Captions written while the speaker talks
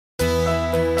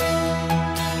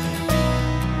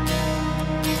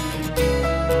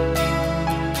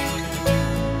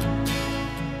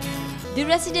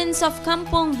residents of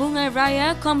Kampong Bunga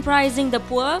Raya, comprising the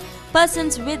poor,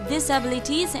 persons with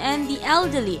disabilities and the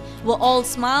elderly, were all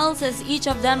smiles as each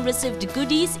of them received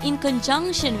goodies in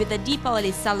conjunction with the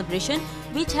Deepavali celebration,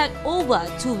 which had over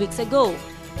 2 weeks ago.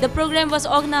 The program was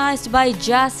organized by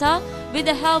JASA with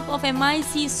the help of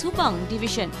MIC Subang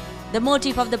Division. The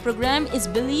motive of the program is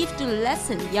believed to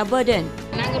lessen their burden.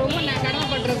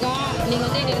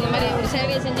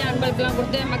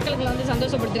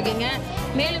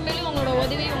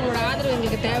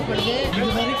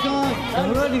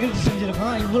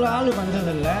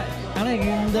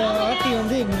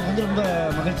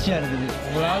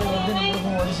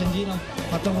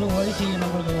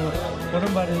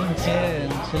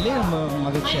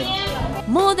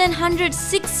 More than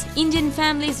 106 Indian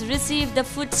families received the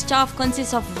foodstuff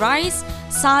consists of rice,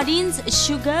 sardines,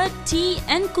 sugar, tea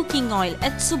and cooking oil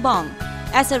at Subang.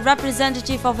 As a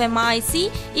representative of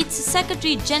MIC, its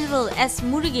Secretary General S.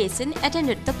 Murugesan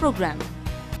attended the program.